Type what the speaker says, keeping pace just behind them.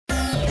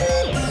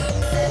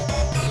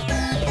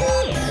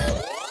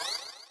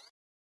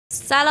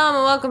Salam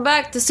and welcome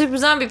back to Super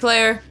Zombie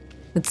Player.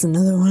 It's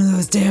another one of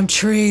those damn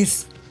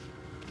trees.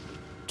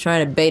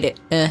 Trying to bait it.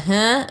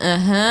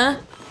 Oh,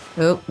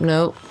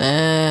 no.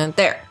 And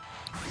there.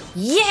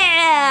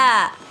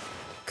 Yeah!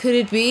 Could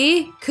it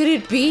be? Could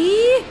it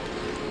be?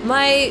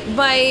 My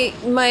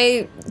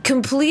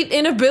complete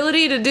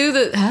inability to do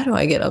the... How do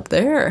I get up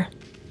there?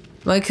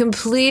 My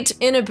complete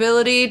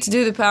inability to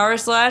do the power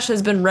slash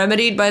has been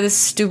remedied by this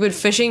stupid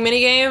fishing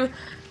minigame.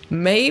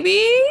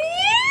 Maybe?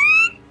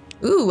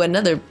 Ooh,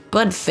 another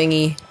bud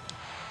thingy.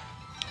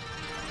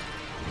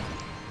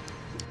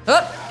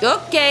 Oh,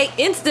 okay.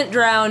 Instant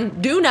drown.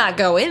 Do not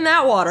go in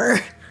that water.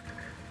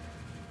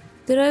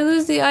 Did I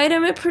lose the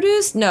item it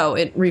produced? No,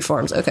 it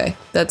reforms. Okay,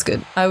 that's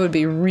good. I would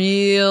be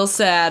real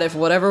sad if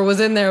whatever was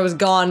in there was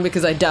gone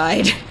because I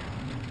died.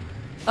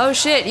 Oh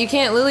shit, you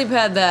can't lily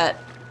pad that.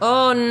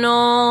 Oh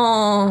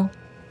no.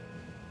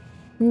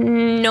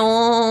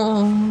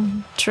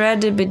 No.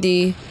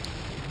 Tragedy.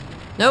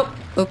 Nope.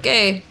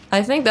 Okay.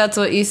 I think that's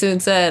what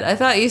Isun said. I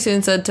thought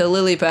Isun said to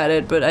lily pad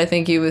it, but I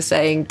think he was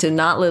saying to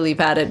not lily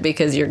pad it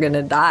because you're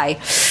gonna die.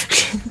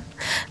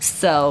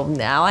 So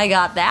now I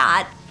got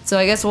that. So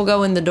I guess we'll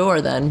go in the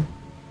door then.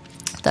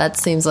 That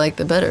seems like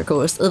the better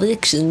course of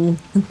action.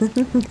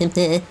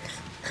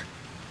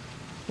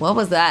 What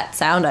was that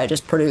sound I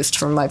just produced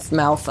from my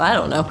mouth? I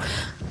don't know.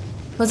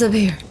 What's up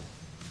here?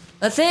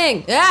 A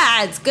thing!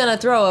 Ah, it's gonna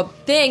throw a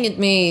thing at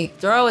me.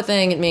 Throw a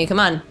thing at me, come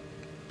on.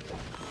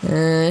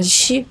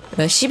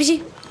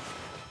 Sheepy.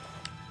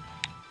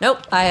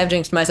 Nope, I have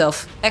jinxed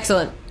myself.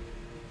 Excellent.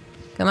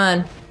 Come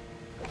on.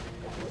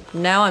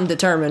 Now I'm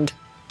determined.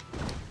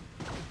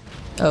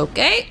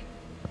 Okay.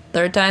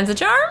 Third time's a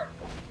charm?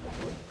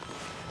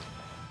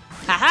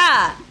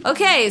 Haha!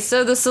 Okay,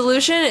 so the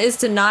solution is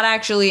to not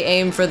actually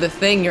aim for the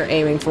thing you're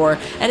aiming for,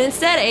 and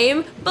instead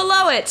aim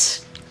below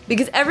it.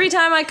 Because every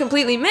time I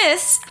completely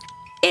miss,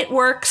 it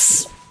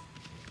works.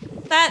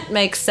 That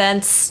makes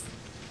sense.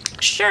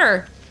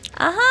 Sure.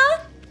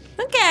 Uh-huh.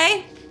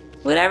 Okay.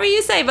 Whatever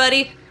you say,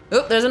 buddy.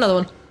 Oop, there's another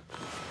one.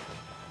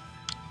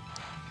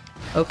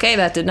 Okay,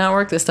 that did not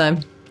work this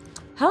time.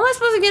 How am I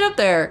supposed to get up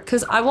there?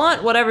 Because I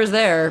want whatever's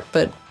there,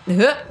 but...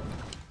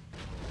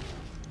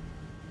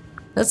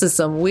 This is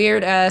some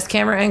weird-ass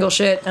camera angle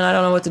shit, and I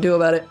don't know what to do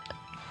about it.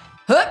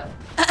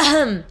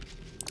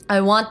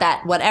 I want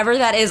that. Whatever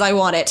that is, I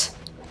want it.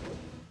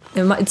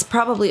 It's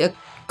probably a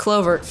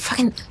clover.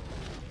 Fucking...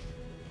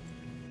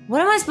 What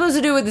am I supposed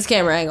to do with this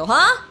camera angle,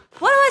 huh?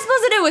 What am I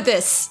supposed to do with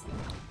this?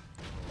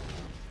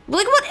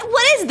 Like,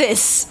 what is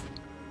this?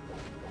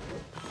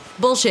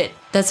 Bullshit.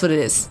 That's what it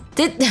is.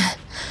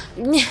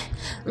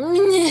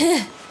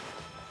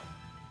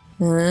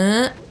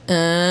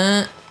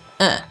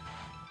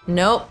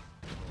 Nope.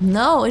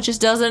 No, it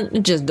just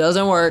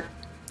doesn't work.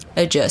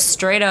 It just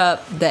straight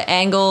up, the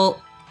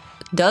angle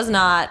does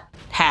not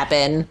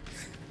happen.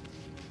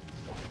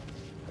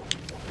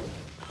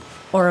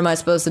 Or am I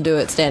supposed to do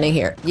it standing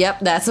here?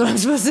 Yep, that's what I'm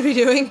supposed to be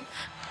doing.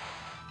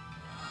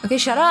 Okay,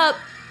 shut up.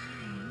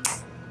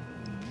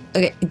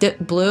 Okay,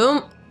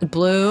 bloom.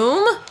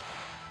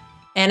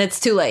 And it's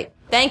too late.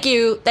 Thank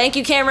you,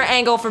 camera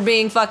angle, for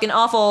being fucking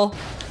awful.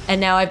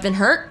 And now I've been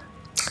hurt.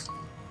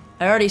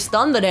 I already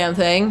stunned the damn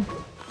thing.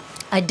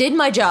 I did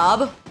my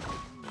job.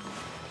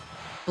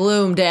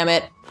 Bloom, damn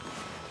it.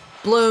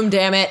 Bloom,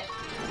 damn it.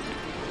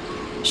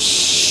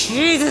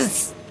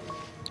 Jesus.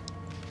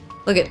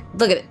 Look at it.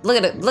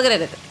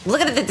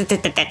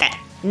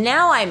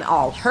 Now I'm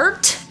all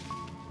hurt.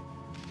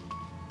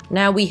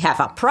 Now we have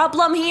a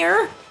problem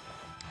here.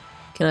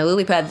 Can I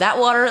lily pad that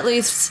water at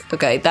least?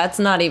 Okay, that's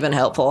not even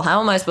helpful. How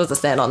am I supposed to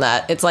stand on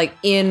that? It's like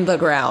in the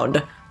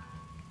ground.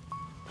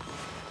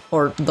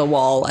 Or the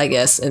wall, I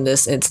guess, in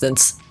this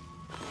instance.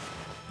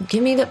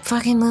 Give me the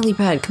fucking lily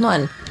pad, come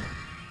on.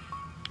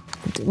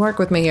 Work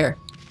with me here.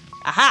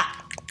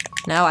 Aha!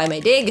 Now I may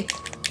dig.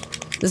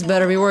 This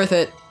better be worth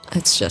it.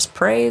 It's just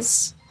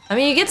praise. I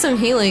mean, you get some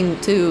healing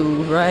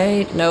too,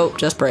 right? Nope,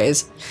 just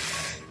praise.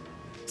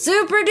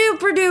 Super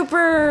duper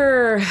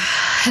duper!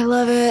 I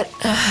love it.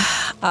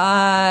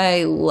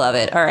 I love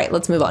it. All right,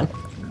 let's move on.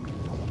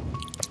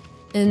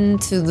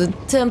 Into the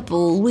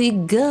temple we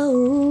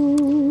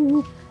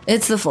go.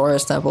 It's the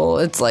forest temple.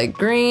 It's like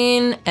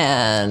green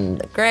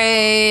and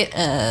great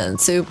and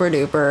super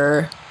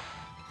duper.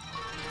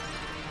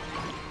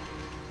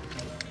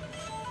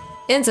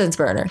 Incense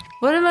burner.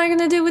 What am I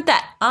gonna do with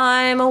that?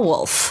 I'm a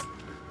wolf.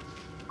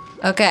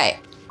 Okay.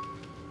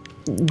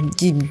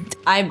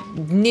 I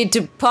need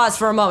to pause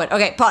for a moment.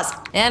 Okay, pause.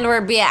 And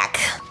we're back.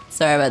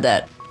 Sorry about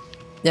that.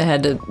 I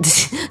had to...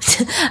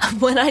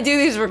 When I do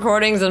these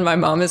recordings and my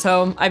mom is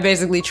home, I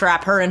basically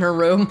trap her in her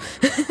room.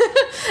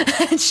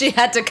 And she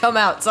had to come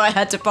out, so I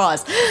had to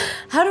pause.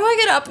 How do I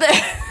get up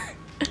there?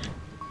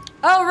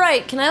 Oh,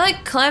 right. Can I,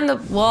 like, climb the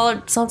wall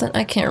or something?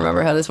 I can't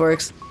remember how this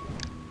works.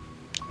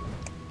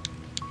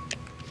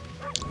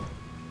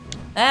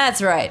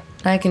 That's right.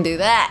 I can do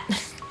that.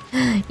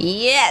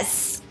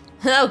 Yes!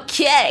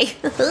 Okay!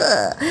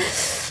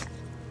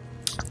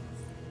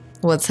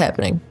 What's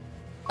happening?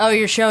 Oh,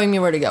 you're showing me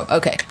where to go.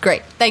 Okay,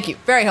 great. Thank you.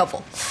 Very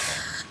helpful.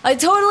 I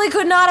totally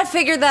could not have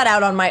figured that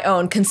out on my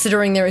own,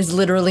 considering there is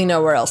literally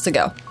nowhere else to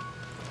go.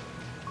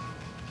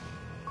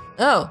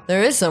 Oh,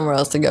 there is somewhere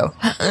else to go.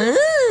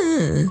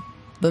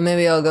 But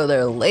maybe I'll go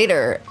there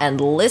later and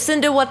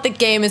listen to what the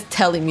game is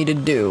telling me to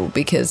do,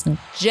 because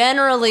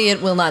generally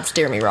it will not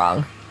steer me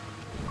wrong.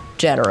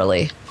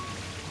 Generally.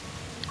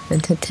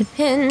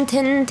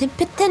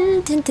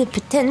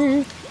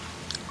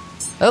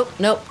 Oh,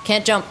 nope,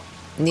 can't jump.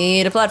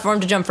 Need a platform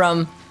to jump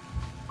from.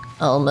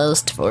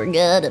 Almost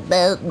forgot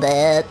about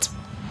that.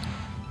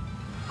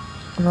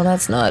 Well,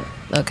 that's not...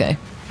 okay.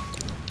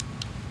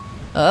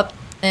 Up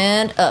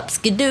and up.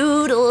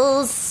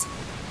 Skidoodles.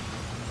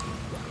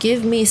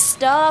 Give me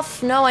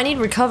stuff. No, I need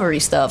recovery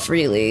stuff,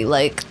 really.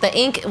 Like, the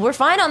ink... we're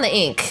fine on the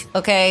ink,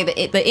 okay?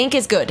 The ink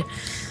is good.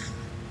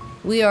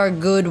 We are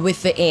good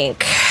with the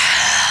ink.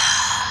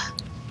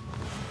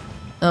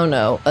 Oh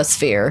no, a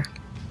sphere.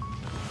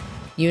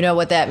 You know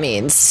what that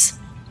means.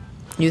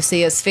 You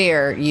see a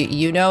sphere,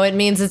 you know it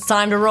means it's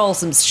time to roll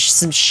some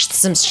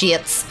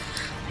shits.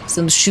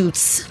 Some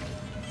shoots.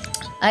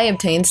 I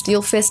obtained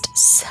Steel Fist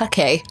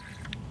Sake.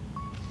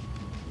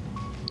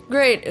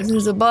 Great, if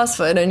there's a boss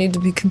fight I need to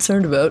be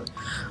concerned about.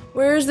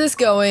 Where is this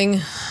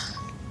going?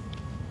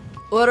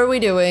 What are we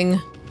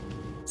doing?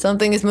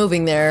 Something is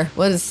moving there.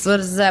 What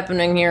is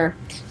happening here?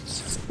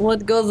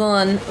 What goes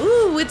on?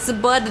 Ooh, it's a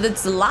bud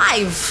that's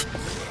alive.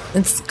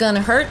 It's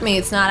gonna hurt me.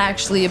 It's not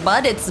actually a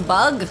bud, it's a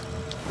bug.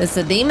 It's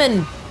a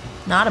demon.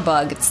 Not a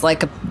bug, it's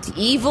like a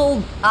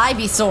evil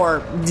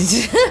ivysore.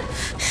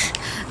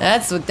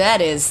 That's what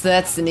that is.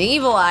 That's an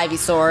evil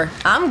ivysore.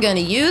 I'm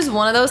gonna use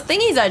one of those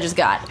thingies I just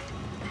got.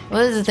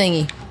 What is the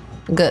thingy?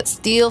 I got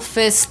Steel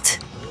Fist,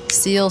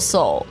 Steel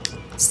Soul.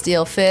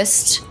 Steel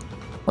Fist.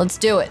 Let's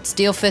do it.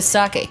 Steel Fist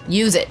Sake.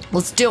 Use it.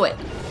 Let's do it.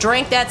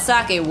 Drink that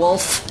sake,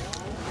 wolf.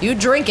 You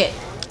drink it.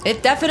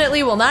 It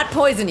definitely will not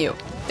poison you.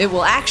 It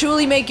will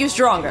actually make you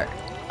stronger.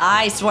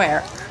 I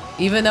swear.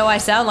 Even though I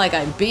sound like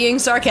I'm being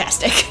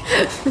sarcastic.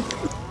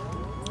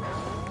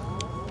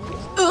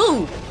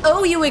 Ooh!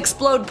 Oh, you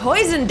explode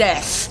poison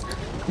death!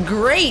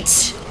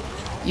 Great!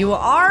 You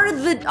are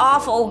the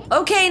awful.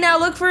 Okay, now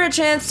look for a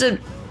chance to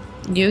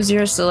use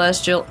your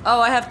celestial.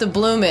 Oh, I have to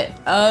bloom it.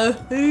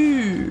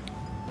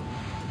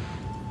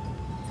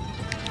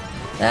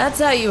 That's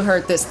how you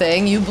hurt this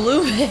thing. You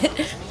bloom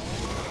it.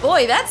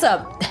 Boy, that's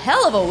a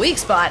hell of a weak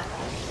spot.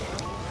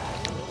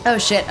 Oh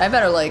shit, I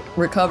better like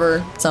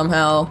recover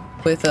somehow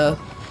with a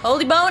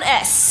Holy Bone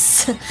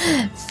S.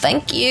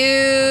 Thank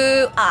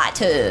you,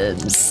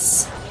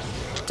 items.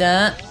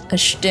 Are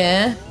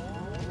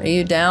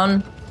you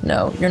down?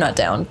 No, you're not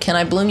down. Can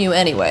I bloom you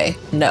anyway?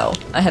 No,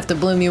 I have to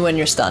bloom you when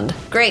you're stunned.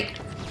 Great.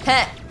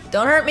 Heh,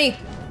 don't hurt me.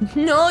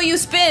 No, you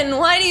spin.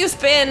 Why do you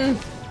spin?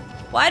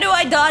 Why do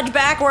I dodge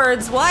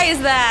backwards? Why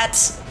is that?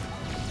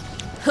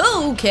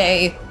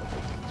 Okay.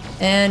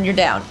 And you're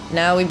down.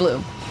 Now we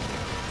bloom.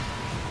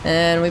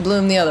 And we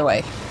bloom the other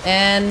way.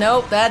 And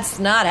nope, that's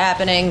not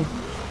happening.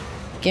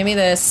 Give me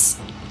this.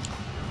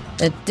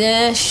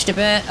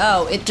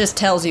 Oh, it just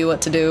tells you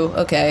what to do.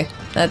 Okay,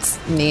 that's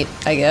neat,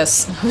 I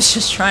guess. I was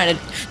just trying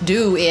to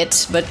do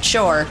it, but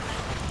sure.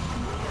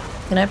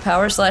 Can I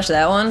power slash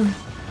that one?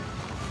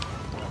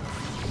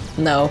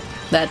 No,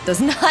 that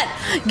does not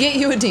get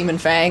you a Demon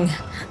Fang.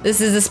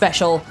 This is a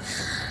special.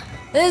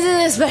 This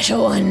is a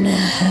special one.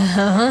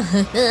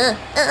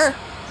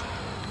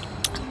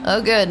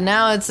 Oh good,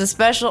 now it's a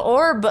special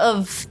orb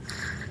of...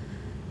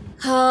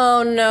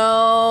 oh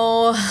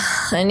no.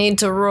 I need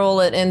to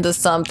roll it into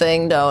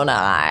something, don't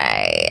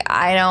I?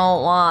 I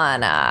don't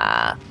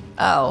wanna.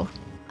 Oh.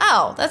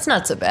 Oh, that's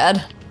not so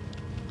bad.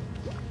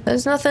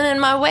 There's nothing in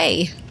my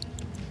way.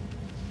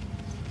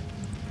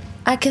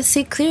 I can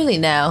see clearly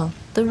now.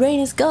 The rain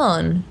is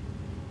gone.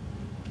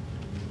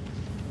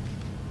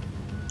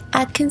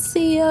 I can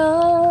see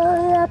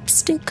all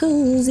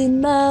obstacles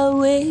in my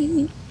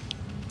way.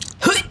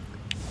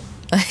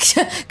 I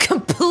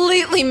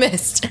completely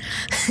missed.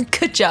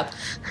 Good job.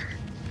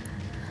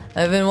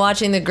 I've been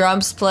watching the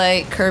Grumps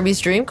play Kirby's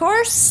Dream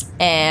Course,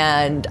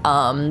 and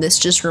this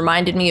just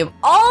reminded me of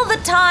all the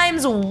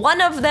times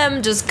one of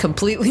them just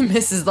completely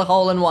misses the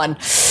hole in one.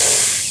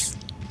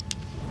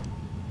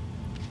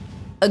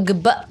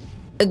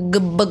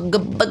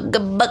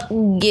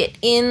 Get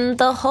in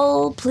the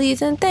hole,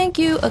 please and thank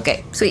you.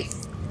 Okay, sweet.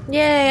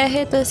 Yay, I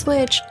hit the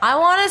switch. I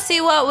want to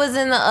see what was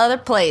in the other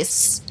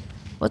place.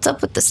 What's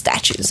up with the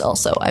statues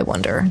also, I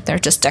wonder? They're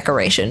just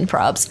decoration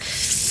props.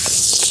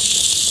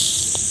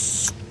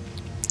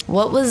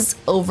 What was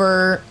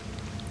over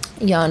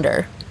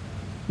yonder?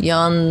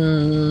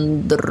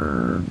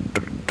 Yonder.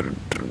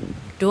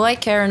 Do I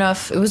care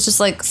enough? It was just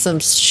like some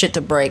shit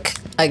to break,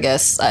 I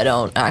guess. I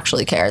don't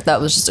actually care.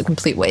 That was just a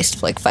complete waste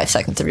of like 5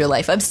 seconds of your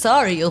life. I'm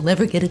sorry, you'll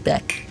never get it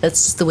back.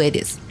 That's just the way it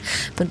is.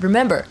 But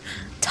remember,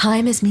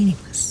 time is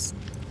meaningless.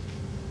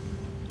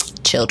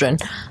 Children.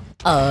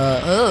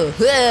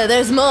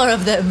 There's more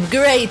of them.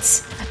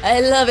 Great.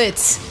 I love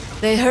it.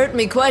 They hurt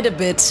me quite a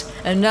bit,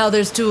 and now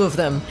there's 2 of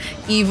them.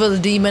 Evil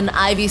demon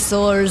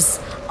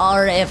ivysores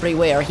are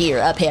everywhere here,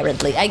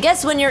 apparently. I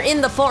guess when you're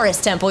in the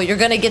forest temple, you're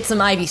gonna get some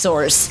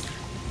ivysores.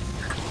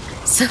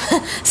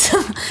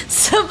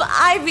 Some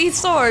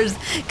ivysores,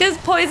 because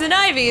poison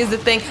ivy is a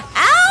thing.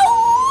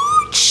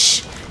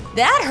 Ouch!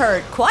 That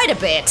hurt quite a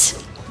bit.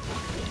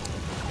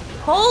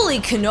 Holy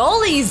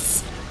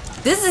cannolis!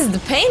 This is the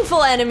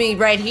painful enemy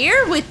right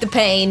here with the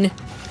pain.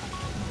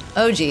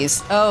 Oh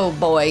geez. Oh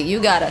boy, you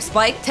got a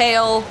spiked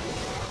tail.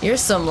 You're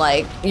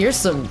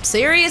some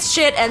serious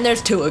shit, and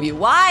there's two of you.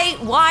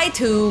 Why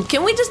two?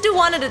 Can we just do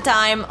one at a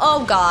time?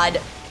 Oh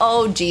god.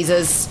 Oh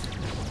Jesus.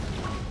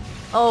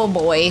 Oh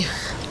boy.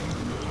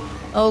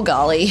 Oh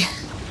golly.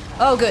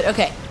 Oh good,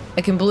 okay.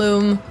 I can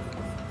bloom.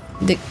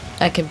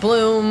 I can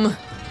bloom.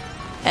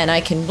 And I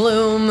can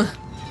bloom.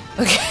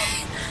 Okay.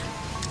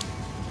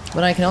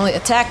 But I can only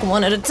attack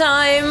one at a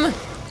time.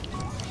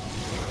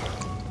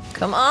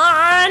 Come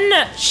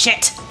on!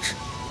 Shit!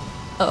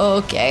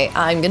 Okay,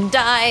 I'm gonna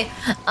die.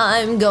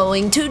 I'm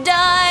going to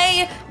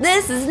die.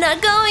 This is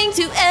not going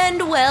to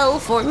end well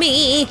for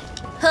me.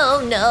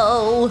 Oh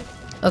no.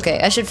 Okay,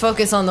 I should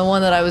focus on the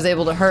one that I was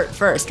able to hurt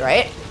first,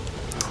 right?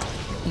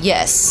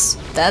 Yes,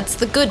 that's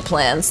the good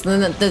plan. So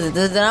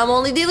then I'm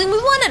only dealing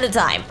with one at a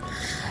time.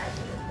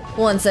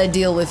 Once I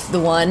deal with the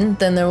one,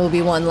 then there will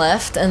be one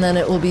left, and then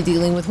it will be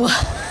dealing with one.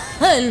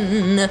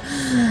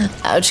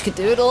 Ouch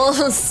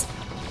cadoodles.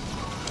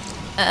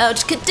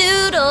 Ouch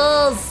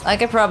cadoodles. I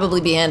could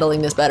probably be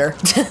handling this better.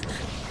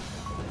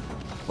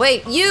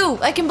 Wait, you!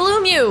 I can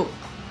bloom you!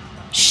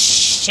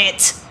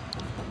 Shit!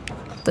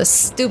 The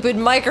stupid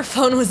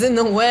microphone was in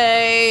the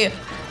way.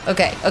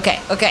 Okay.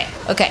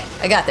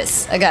 I got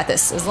this.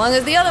 As long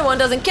as the other one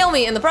doesn't kill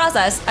me in the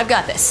process, I've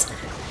got this.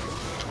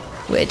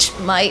 Which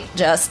might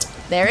just...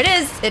 There it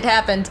is! It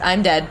happened.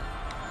 I'm dead.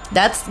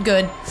 That's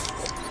good.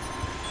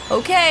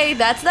 Okay,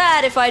 that's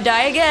that. If I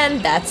die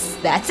again, that's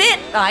it.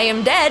 I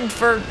am dead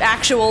for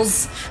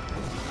actuals.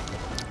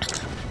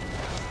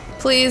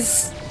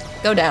 Please,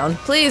 go down.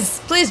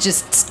 Please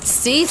just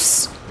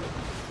cease.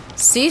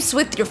 Cease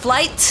with your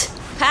flight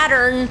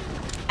pattern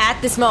at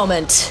this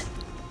moment.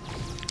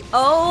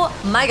 Oh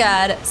my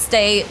god,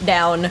 stay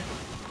down.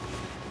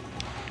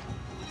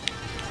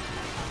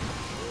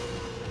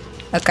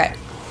 Okay.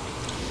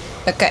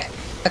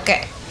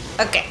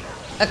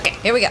 Okay,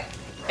 here we go.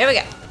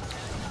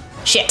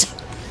 Shit.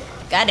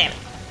 God damn it.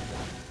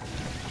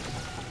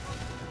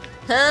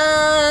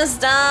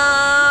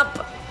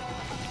 Stop.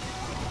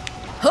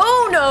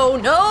 Oh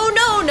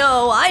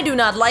no, I do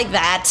not like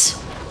that.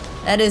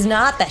 That is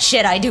not the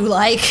shit I do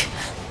like.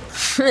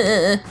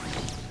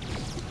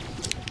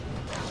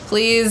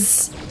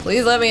 Please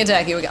let me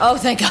attack you again. Oh,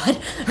 thank God.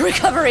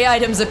 Recovery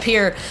items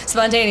appear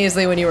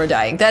spontaneously when you are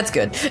dying. That's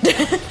good.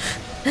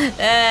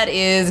 That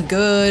is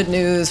good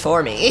news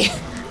for me.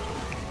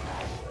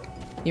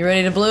 You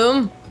ready to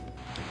bloom?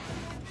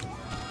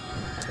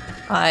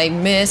 I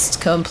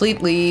missed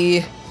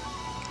completely.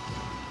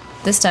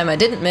 This time I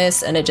didn't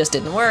miss and it just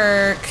didn't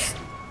work.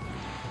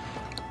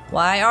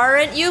 Why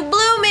aren't you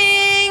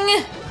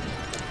blooming?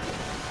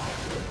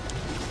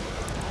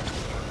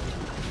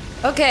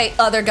 Okay,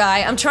 other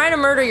guy, I'm trying to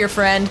murder your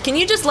friend. Can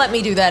you just let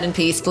me do that in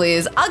peace,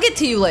 please? I'll get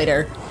to you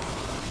later.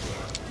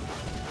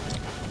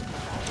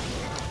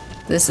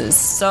 This is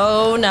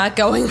so not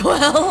going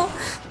well.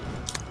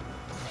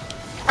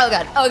 Oh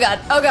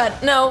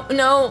god,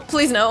 no,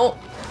 please no.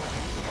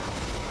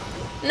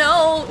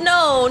 No,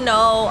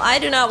 I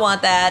do not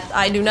want that.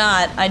 I do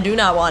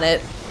not want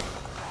it.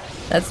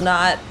 That's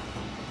not...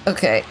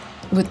 Okay,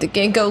 with the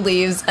ginkgo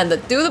leaves and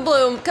do the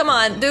bloom. Come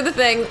on, do the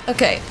thing.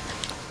 Okay.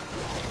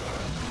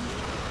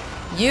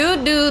 You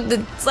do the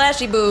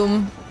slashy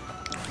boom.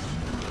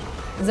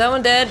 Is that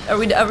one dead? Are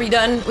we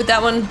done with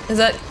that one? Is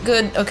that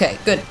good? Okay,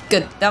 good.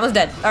 That one's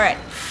dead. All right.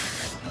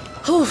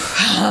 Whew,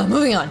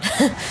 moving on.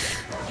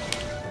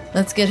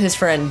 Let's get his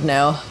friend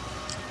now.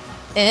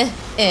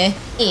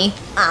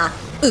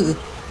 Ooh.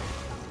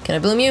 Can I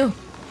bloom you?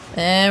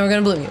 And we're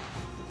gonna bloom you.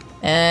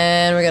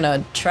 And we're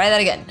gonna try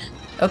that again.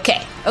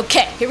 Okay,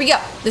 here we go.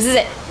 This is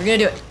it. We're gonna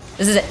do it.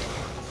 This is it.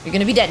 You're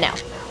gonna be dead now.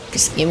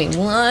 Just give me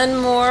one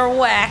more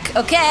whack.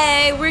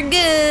 Okay, we're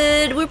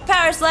good. We're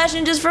power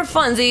slashing just for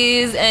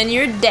funsies, and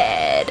you're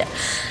dead.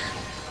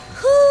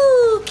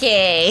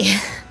 Okay.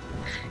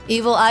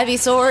 Evil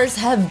ivysores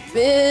have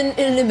been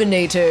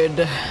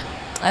eliminated.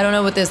 I don't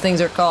know what those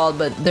things are called,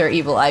 but they're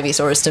evil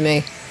ivysores to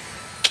me.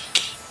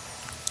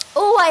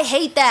 Oh, I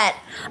hate that.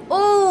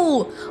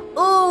 Oh,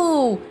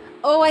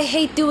 I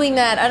hate doing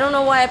that. I don't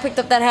know why I picked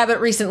up that habit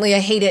recently. I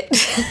hate it.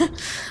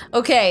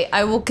 Okay,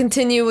 I will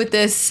continue with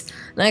this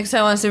next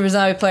time on Super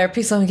Zombie Player.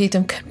 Peace, love, and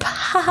geekdom.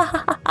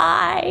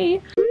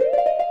 Goodbye.